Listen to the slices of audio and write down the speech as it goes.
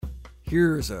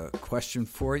Here's a question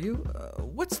for you.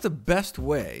 What's the best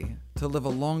way to live a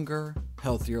longer,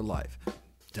 healthier life?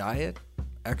 Diet?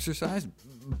 Exercise?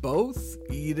 Both?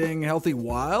 Eating healthy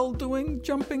while doing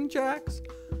jumping jacks?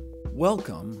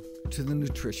 Welcome to the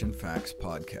Nutrition Facts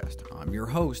Podcast. I'm your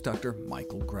host, Dr.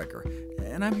 Michael Greger,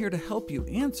 and I'm here to help you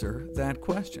answer that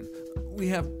question. We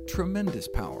have tremendous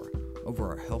power over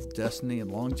our health, destiny, and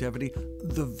longevity.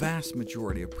 The vast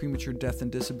majority of premature death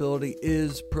and disability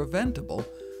is preventable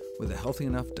with a healthy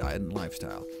enough diet and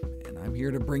lifestyle. And I'm here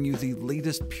to bring you the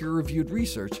latest peer-reviewed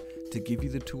research to give you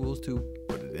the tools to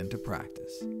put it into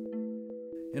practice.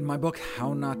 In my book,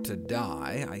 How Not to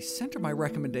Die, I center my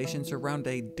recommendations around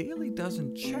a daily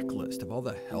dozen checklist of all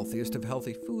the healthiest of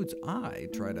healthy foods I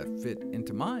try to fit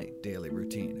into my daily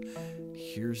routine.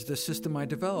 Here's the system I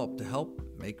developed to help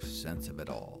make sense of it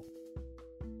all.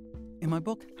 In my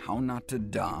book, How Not to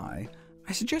Die,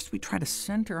 I suggest we try to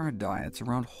center our diets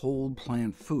around whole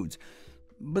plant foods,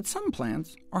 but some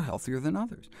plants are healthier than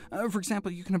others. For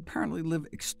example, you can apparently live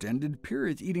extended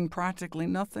periods eating practically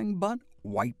nothing but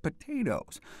white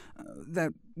potatoes.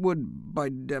 That would, by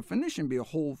definition, be a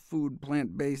whole food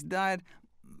plant-based diet,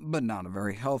 but not a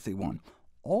very healthy one.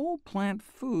 All plant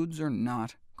foods are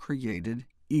not created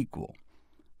equal.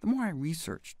 The more I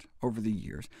researched over the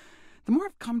years, the more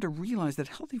I've come to realize that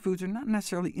healthy foods are not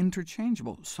necessarily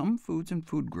interchangeable. Some foods and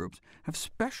food groups have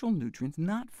special nutrients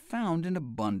not found in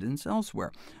abundance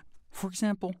elsewhere. For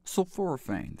example,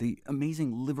 sulforaphane, the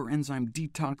amazing liver enzyme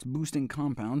detox-boosting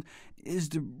compound, is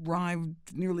derived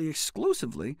nearly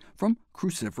exclusively from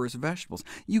cruciferous vegetables.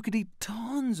 You could eat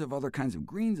tons of other kinds of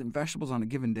greens and vegetables on a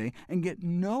given day and get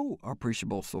no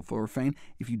appreciable sulforaphane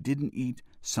if you didn't eat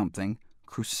something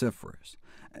cruciferous.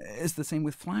 It's the same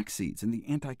with flax seeds and the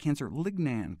anti-cancer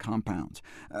lignan compounds.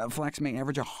 Flax may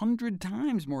average 100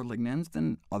 times more lignans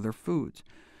than other foods.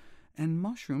 And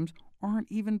mushrooms aren't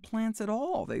even plants at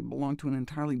all. They belong to an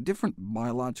entirely different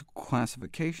biological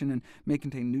classification and may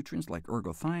contain nutrients like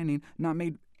ergothioneine, not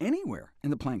made anywhere in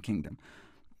the plant kingdom.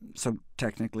 So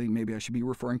technically, maybe I should be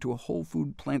referring to a whole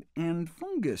food plant and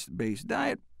fungus-based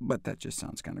diet, but that just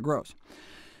sounds kind of gross.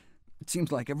 It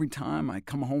seems like every time I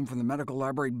come home from the medical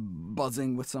library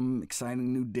buzzing with some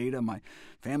exciting new data, my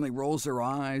family rolls their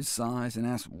eyes, sighs, and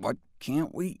asks, "What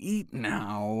can't we eat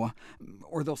now?"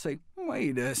 Or they'll say,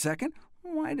 "Wait a second,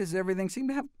 why does everything seem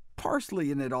to have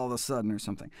parsley in it all of a sudden," or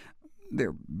something.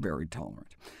 They're very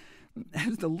tolerant.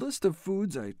 As the list of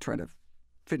foods I try to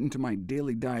fit into my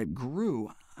daily diet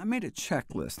grew, I made a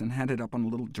checklist and had it up on a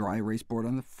little dry erase board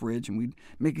on the fridge, and we'd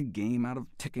make a game out of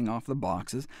ticking off the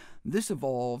boxes. This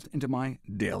evolved into my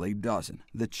daily dozen,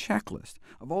 the checklist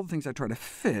of all the things I try to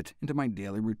fit into my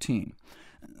daily routine.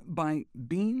 By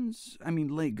beans, I mean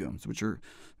legumes, which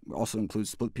also include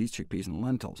split peas, chickpeas, and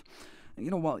lentils.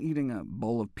 While eating a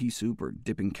bowl of pea soup or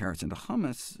dipping carrots into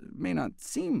hummus may not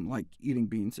seem like eating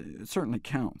beans, it certainly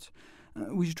counts.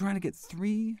 We should try to get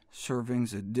 3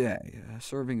 servings a day. A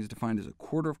serving is defined as a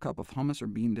quarter cup of hummus or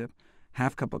bean dip,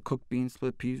 half cup of cooked beans,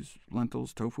 split peas,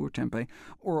 lentils, tofu, or tempeh,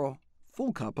 or a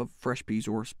full cup of fresh peas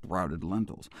or sprouted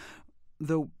lentils.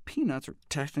 Though peanuts are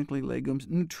technically legumes,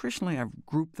 nutritionally I've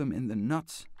grouped them in the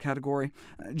nuts category,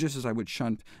 just as I would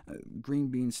shunt green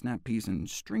beans, snap peas, and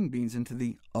string beans into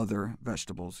the other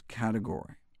vegetables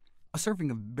category. A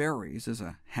serving of berries is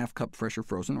a half cup fresh or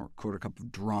frozen, or quarter cup of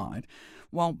dried.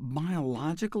 While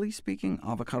biologically speaking,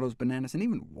 avocados, bananas, and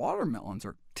even watermelons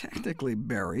are technically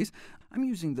berries, I'm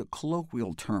using the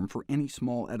colloquial term for any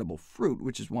small edible fruit,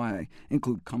 which is why I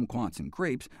include kumquats and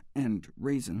grapes, and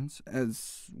raisins,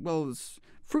 as well as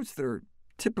fruits that are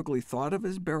typically thought of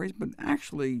as berries, but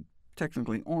actually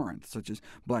technically aren't, such as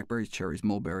blackberries, cherries,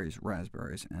 mulberries,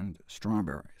 raspberries, and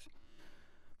strawberries.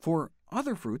 For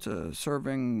other fruits, a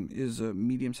serving is a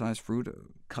medium-sized fruit, a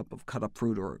cup of cut-up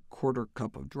fruit, or a quarter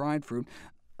cup of dried fruit.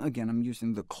 Again, I'm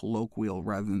using the colloquial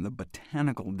rather than the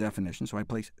botanical definition, so I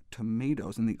place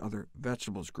tomatoes in the other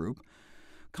vegetables group.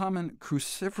 Common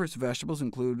cruciferous vegetables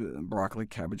include broccoli,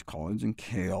 cabbage, collards, and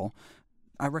kale.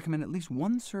 I recommend at least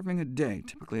 1 serving a day,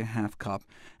 typically a half cup,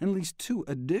 and at least 2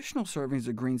 additional servings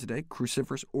of greens a day,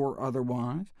 cruciferous or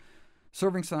otherwise.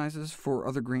 Serving sizes for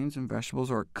other greens and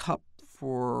vegetables are a cup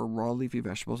for raw leafy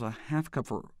vegetables, a half cup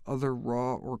for other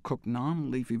raw or cooked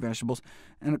non-leafy vegetables,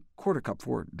 and a quarter cup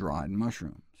for dried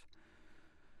mushrooms.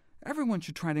 Everyone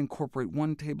should try to incorporate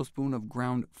 1 tablespoon of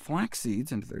ground flax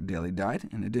seeds into their daily diet,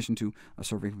 in addition to a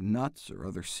serving of nuts or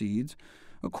other seeds.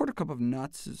 A quarter cup of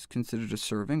nuts is considered a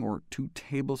serving, or 2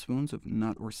 tablespoons of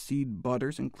nut or seed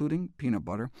butters, including peanut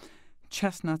butter.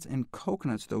 Chestnuts and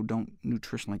coconuts, though, don't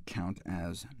nutritionally count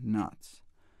as nuts.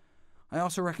 I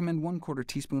also recommend 1/4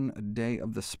 teaspoon a day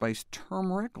of the spice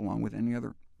turmeric, along with any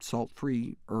other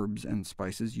salt-free herbs and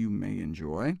spices you may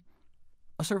enjoy.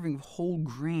 A serving of whole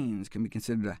grains can be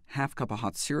considered a half cup of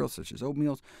hot cereal, such as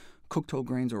oatmeal, cooked whole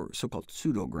grains, or so-called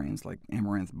pseudo-grains like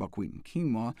amaranth, buckwheat, and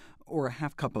quinoa, or a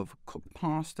half cup of cooked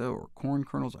pasta or corn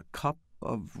kernels, a cup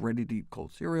of ready-to-eat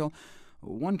cold cereal,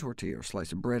 1 tortilla or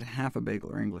slice of bread, half a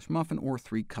bagel or English muffin, or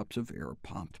 3 cups of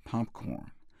air-popped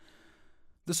popcorn.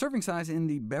 The serving size in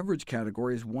the beverage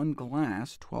category is 1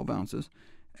 glass, 12 ounces,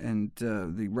 and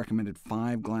the recommended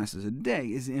 5 glasses a day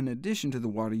is in addition to the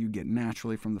water you get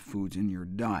naturally from the foods in your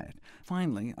diet.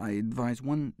 Finally, I advise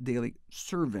 1 daily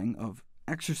serving of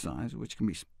exercise, which can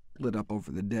be split up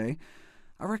over the day.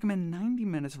 I recommend 90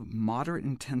 minutes of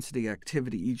moderate-intensity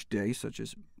activity each day, such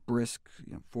as brisk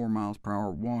 4 miles per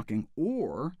hour walking,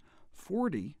 or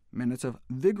 40 minutes of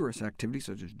vigorous activity,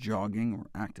 such as jogging or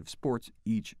active sports,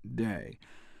 each day.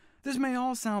 This may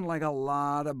all sound like a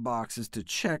lot of boxes to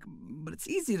check, but it's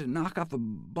easy to knock off a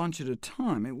bunch at a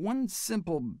time. One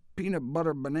simple peanut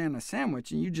butter banana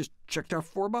sandwich, and you just checked off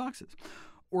 4 boxes.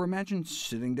 Or imagine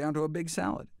sitting down to a big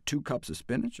salad: 2 cups of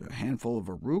spinach, a handful of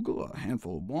arugula, a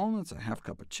handful of walnuts, a half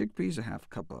cup of chickpeas, a half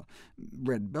cup of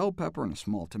red bell pepper, and a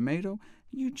small tomato.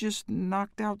 You just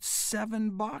knocked out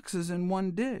 7 boxes in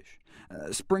one dish.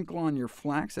 Sprinkle on your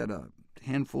flax, add a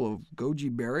handful of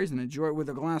goji berries, and enjoy it with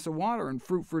a glass of water and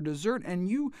fruit for dessert, and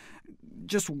you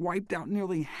just wiped out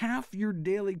nearly half your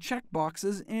daily check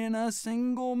boxes in a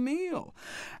single meal.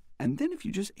 And then if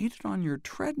you just ate it on your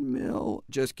treadmill—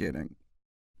 just kidding.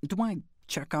 Do I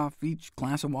check off each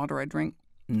glass of water I drink?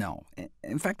 No.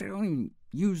 In fact, I don't even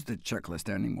use the checklist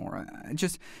anymore. I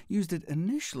just used it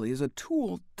initially as a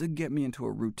tool to get me into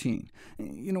a routine.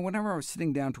 Whenever I was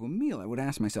sitting down to a meal, I would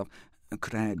ask myself,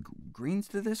 could I add greens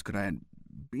to this? Could I add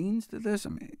beans to this?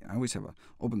 I always have an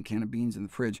open can of beans in the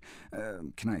fridge.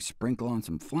 Can I sprinkle on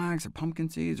some flax or pumpkin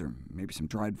seeds, or maybe some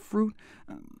dried fruit?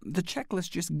 The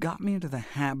checklist just got me into the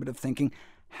habit of thinking,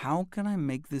 how can I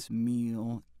make this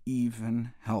meal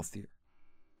even healthier?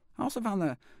 I also found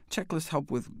the checklist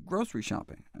help with grocery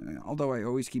shopping. Although I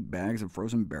always keep bags of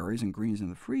frozen berries and greens in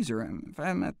the freezer, if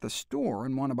I'm at the store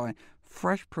and want to buy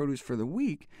fresh produce for the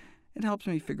week, it helps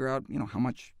me figure out how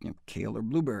much kale or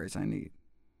blueberries I need.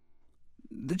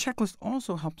 The checklist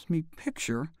also helps me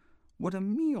picture what a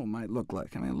meal might look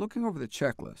like. Looking over the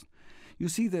checklist, you'll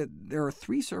see that there are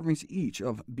 3 servings each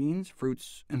of beans,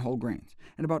 fruits, and whole grains,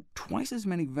 and about twice as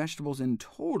many vegetables in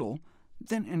total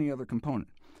than any other component.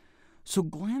 So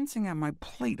glancing at my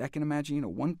plate, I can imagine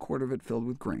 1/4 of it filled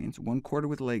with grains, 1/4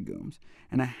 with legumes,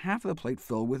 and a half of the plate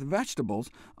filled with vegetables,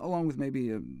 along with maybe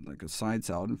a side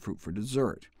salad and fruit for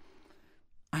dessert.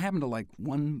 I happen to like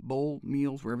 1-bowl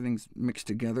meals where everything's mixed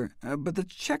together, but the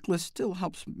checklist still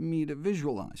helps me to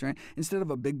visualize. Instead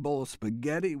of a big bowl of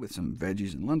spaghetti with some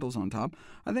veggies and lentils on top,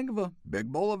 I think of a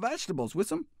big bowl of vegetables with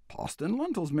some pasta and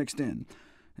lentils mixed in.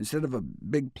 Instead of a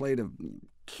big plate of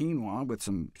quinoa with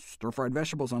some stir-fried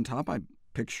vegetables on top, I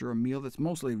picture a meal that's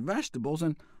mostly vegetables,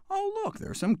 and oh look,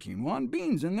 there's some quinoa and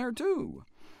beans in there too.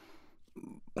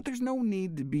 But there's no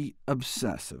need to be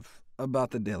obsessive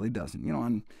about the daily dozen.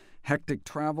 On hectic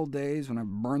travel days, when I've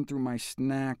burned through my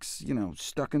snacks,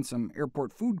 stuck in some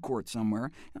airport food court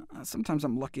somewhere, sometimes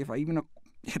I'm lucky if I even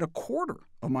hit 1/4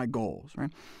 of my goals.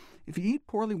 If you eat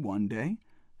poorly one day,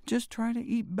 just try to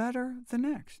eat better the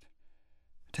next.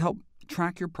 To help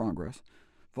track your progress,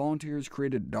 volunteers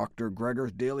created Dr.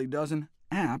 Greger's Daily Dozen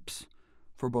apps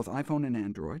for both iPhone and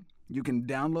Android. You can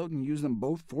download and use them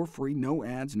both for free, no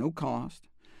ads, no cost.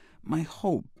 My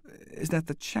hope is that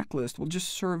the checklist will just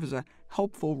serve as a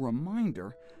helpful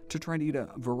reminder to try to eat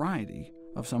a variety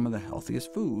of some of the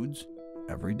healthiest foods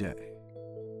every day.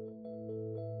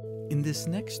 In this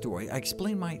next story, I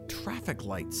explain my traffic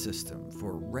light system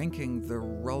for ranking the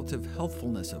relative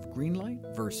healthfulness of green light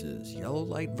versus yellow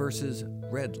light versus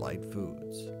red light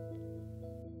foods.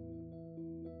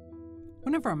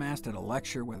 Whenever I'm asked at a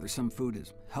lecture whether some food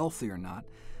is healthy or not,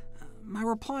 my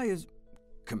reply is,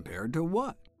 compared to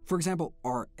what? For example,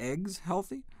 are eggs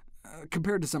healthy?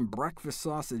 Compared to some breakfast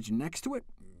sausage next to it?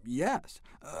 Yes.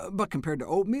 But compared to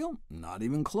oatmeal? Not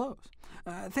even close.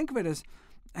 Think of it as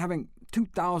having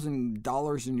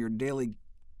 $2,000 in your daily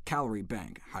calorie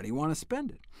bank. How do you want to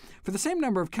spend it? For the same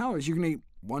number of calories, you can eat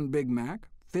 1 Big Mac,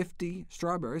 50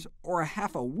 strawberries, or a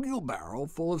half a wheelbarrow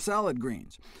full of salad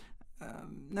greens.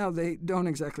 Now, they don't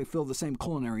exactly fill the same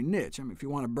culinary niche. If you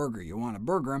want a burger, you want a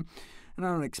burger, and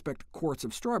I don't expect quarts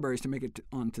of strawberries to make it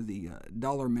onto the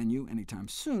dollar menu anytime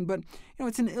soon, but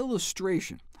it's an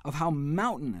illustration of how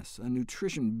mountainous a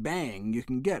nutrition bang you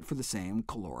can get for the same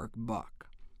caloric buck.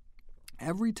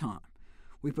 Every time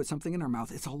we put something in our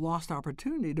mouth, it's a lost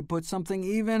opportunity to put something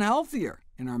even healthier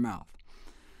in our mouth.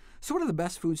 So what are the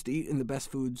best foods to eat and the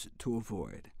best foods to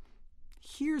avoid?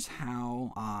 Here's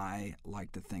how I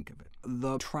like to think of it.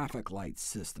 The traffic light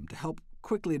system, to help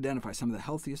quickly identify some of the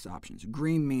healthiest options.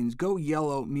 Green means go,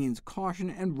 yellow means caution,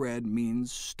 and red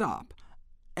means stop,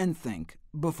 and think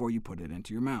before you put it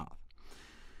into your mouth.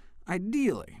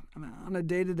 Ideally, on a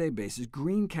day-to-day basis,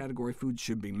 green category foods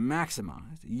should be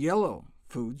maximized, yellow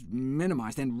foods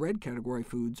minimized, and red category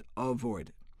foods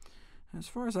avoided. As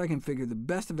far as I can figure, the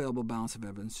best available balance of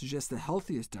evidence suggests the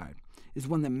healthiest diet is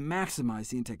one that maximizes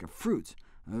the intake of fruits,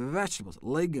 vegetables,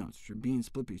 legumes, which are beans,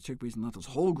 split peas, chickpeas, and lentils,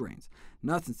 whole grains,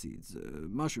 nuts and seeds,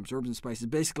 mushrooms, herbs and spices,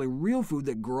 basically real food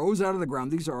that grows out of the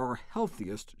ground. These are our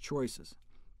healthiest choices.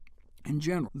 In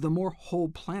general, the more whole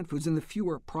plant foods and the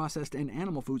fewer processed and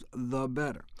animal foods, the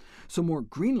better. So more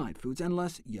green light foods and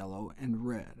less yellow and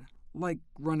red. Like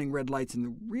running red lights in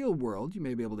the real world, you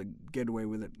may be able to get away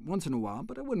with it once in a while,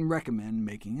 but I wouldn't recommend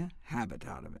making a habit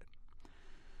out of it.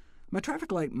 My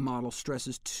traffic light model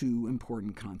stresses two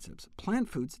important concepts. Plant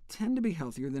foods tend to be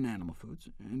healthier than animal foods,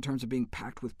 in terms of being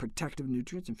packed with protective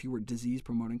nutrients and fewer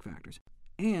disease-promoting factors.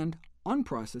 And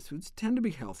unprocessed foods tend to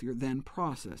be healthier than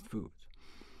processed foods.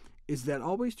 Is that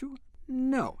always true?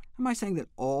 No. Am I saying that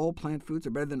all plant foods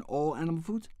are better than all animal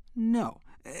foods? No.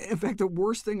 In fact, the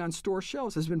worst thing on store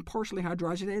shelves has been partially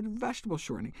hydrogenated vegetable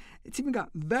shortening. It's even got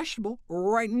vegetable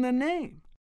right in the name.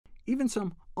 Even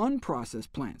some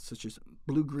unprocessed plants, such as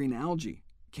blue-green algae,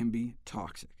 can be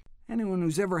toxic. Anyone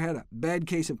who's ever had a bad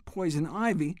case of poison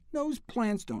ivy knows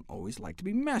plants don't always like to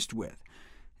be messed with.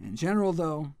 In general,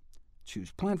 though,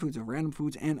 choose plant foods over animal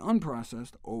foods and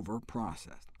unprocessed over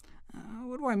processed.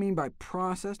 What do I mean by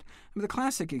processed? The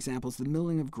classic example is the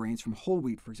milling of grains from whole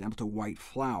wheat, for example, to white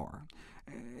flour.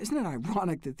 Isn't it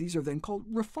ironic that these are then called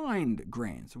refined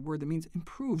grains, a word that means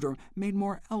improved or made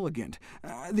more elegant?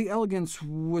 The elegance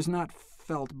was not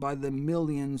felt by the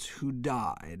millions who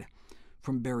died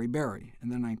from beriberi in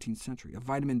the 19th century, a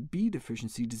vitamin B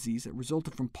deficiency disease that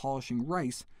resulted from polishing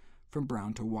rice from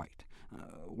brown to white.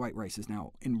 White rice is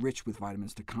now enriched with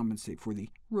vitamins to compensate for the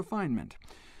refinement.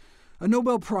 A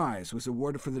Nobel Prize was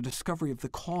awarded for the discovery of the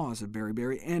cause of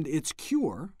beriberi and its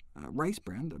cure, rice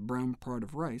bran, a brown part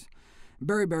of rice.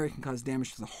 Beriberi can cause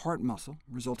damage to the heart muscle,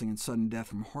 resulting in sudden death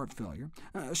from heart failure.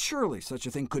 Surely such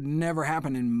a thing could never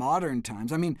happen in modern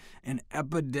times. I mean, an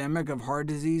epidemic of heart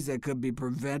disease that could be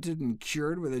prevented and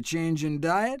cured with a change in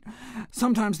diet?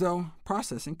 Sometimes, though,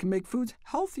 processing can make foods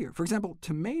healthier. For example,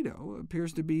 tomato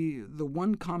appears to be the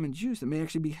one common juice that may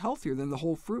actually be healthier than the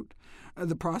whole fruit.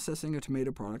 The processing of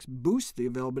tomato products boosts the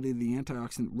availability of the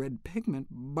antioxidant red pigment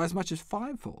by as much as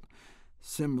 5-fold.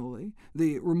 Similarly,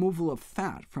 the removal of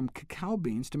fat from cacao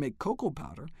beans to make cocoa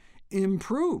powder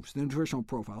improves the nutritional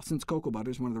profile, since cocoa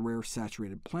butter is one of the rare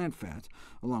saturated plant fats,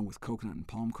 along with coconut and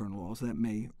palm kernel oils, that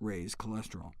may raise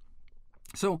cholesterol.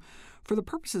 So, for the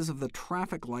purposes of the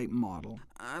traffic light model,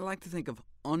 I like to think of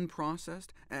unprocessed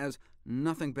as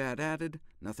nothing bad added,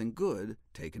 nothing good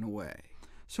taken away.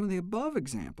 So in the above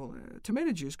example,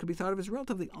 tomato juice could be thought of as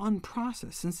relatively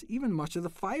unprocessed, since even much of the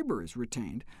fiber is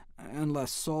retained,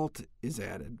 unless salt is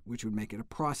added, which would make it a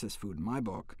processed food in my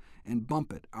book, and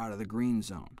bump it out of the green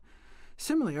zone.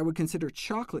 Similarly, I would consider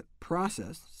chocolate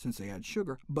processed, since they add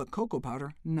sugar, but cocoa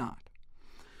powder not.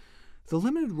 The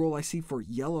limited role I see for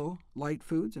yellow light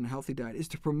foods in a healthy diet is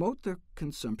to promote the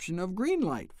consumption of green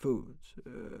light foods.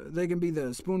 They can be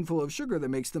the spoonful of sugar that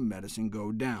makes the medicine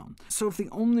go down. So if the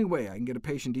only way I can get a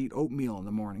patient to eat oatmeal in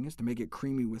the morning is to make it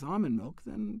creamy with almond milk,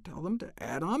 then tell them to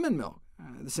add almond milk.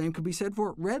 The same could be said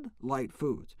for red light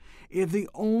foods. If the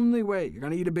only way you're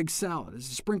going to eat a big salad is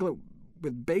to sprinkle it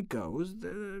with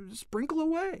Bakos, sprinkle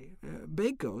away.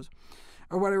 Bakos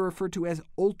are what I refer to as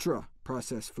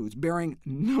ultra-processed foods, bearing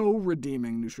no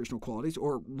redeeming nutritional qualities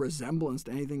or resemblance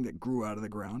to anything that grew out of the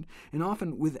ground, and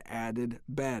often with added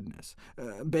badness.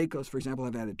 Bakos, for example,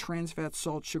 have added trans fat,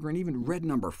 salt, sugar, and even red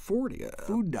number 40, a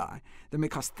food dye that may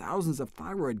cause thousands of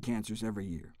thyroid cancers every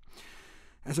year.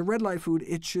 As a red light food,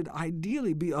 it should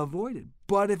ideally be avoided.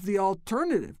 But if the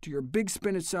alternative to your big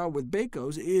spinach salad with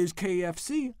Bakos is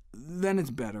KFC, then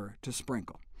it's better to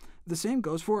sprinkle. The same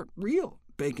goes for real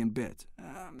bacon bits.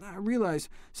 I realize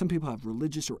some people have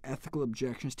religious or ethical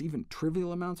objections to even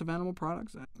trivial amounts of animal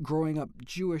products. Growing up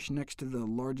Jewish next to the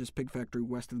largest pig factory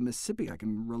west of the Mississippi, I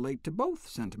can relate to both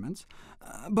sentiments.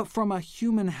 But from a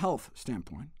human health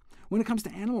standpoint, when it comes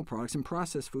to animal products and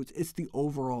processed foods, it's the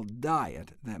overall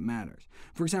diet that matters.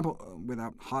 For example,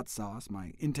 without hot sauce,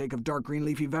 my intake of dark green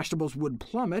leafy vegetables would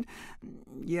plummet.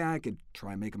 Yeah, I could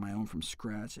try making my own from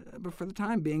scratch, but for the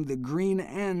time being, the green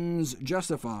ends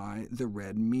justify the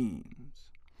red means.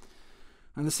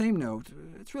 On the same note,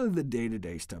 it's really the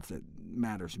day-to-day stuff that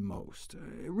matters most.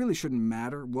 It really shouldn't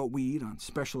matter what we eat on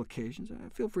special occasions.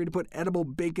 Feel free to put edible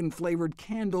bacon-flavored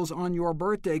candles on your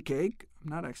birthday cake. I'm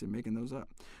not actually making those up.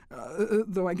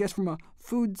 Though I guess from a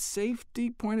food safety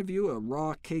point of view, a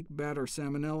raw cake batter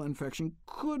salmonella infection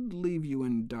could leave you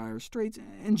in dire straits.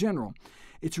 In general,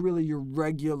 it's really your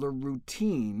regular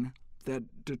routine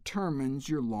that determines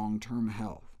your long-term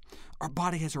health. Our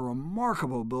body has a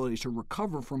remarkable ability to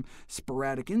recover from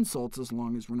sporadic insults as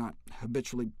long as we're not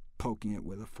habitually poking it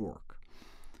with a fork.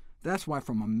 That's why,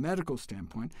 from a medical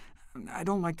standpoint, I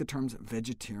don't like the terms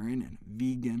vegetarian and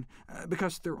vegan,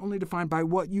 because they're only defined by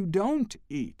what you don't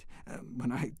eat.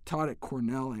 When I taught at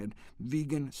Cornell, I had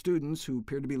vegan students who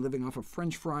appeared to be living off of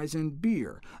French fries and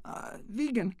beer.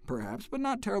 Vegan, perhaps, but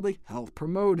not terribly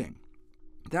health-promoting.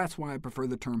 That's why I prefer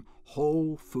the term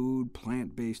whole food,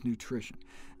 plant-based nutrition.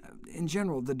 In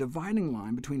general, the dividing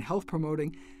line between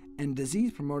health-promoting and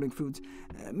disease-promoting foods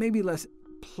may be less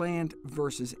plant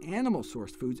versus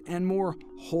animal-sourced foods, and more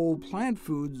whole plant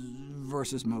foods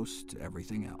versus most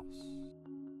everything else.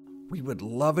 We would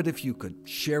love it if you could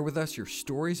share with us your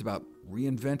stories about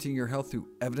reinventing your health through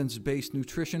evidence-based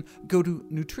nutrition. Go to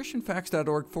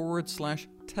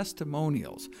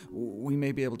nutritionfacts.org/testimonials. We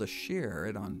may be able to share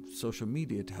it on social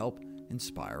media to help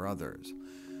inspire others.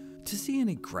 To see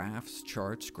any graphs,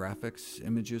 charts, graphics,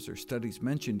 images, or studies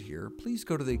mentioned here, please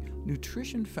go to the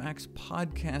Nutrition Facts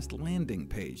podcast landing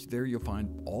page. There you'll find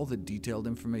all the detailed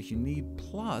information you need,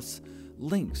 plus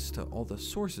links to all the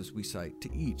sources we cite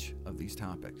to each of these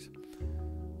topics.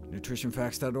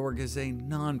 NutritionFacts.org is a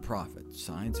nonprofit,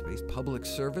 science-based public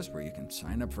service where you can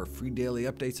sign up for free daily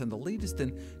updates on the latest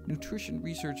in nutrition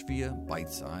research via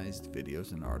bite-sized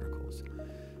videos and articles.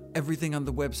 Everything on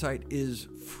the website is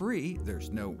free. There's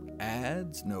no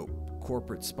ads, no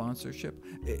corporate sponsorship.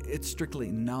 It's strictly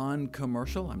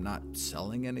non-commercial. I'm not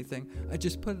selling anything. I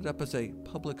just put it up as a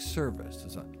public service,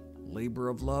 as a labor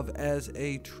of love, as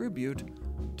a tribute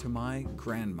to my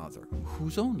grandmother,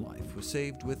 whose own life was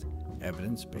saved with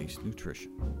evidence-based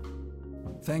nutrition.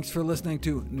 Thanks for listening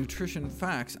to Nutrition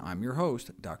Facts. I'm your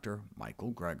host, Dr.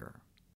 Michael Greger.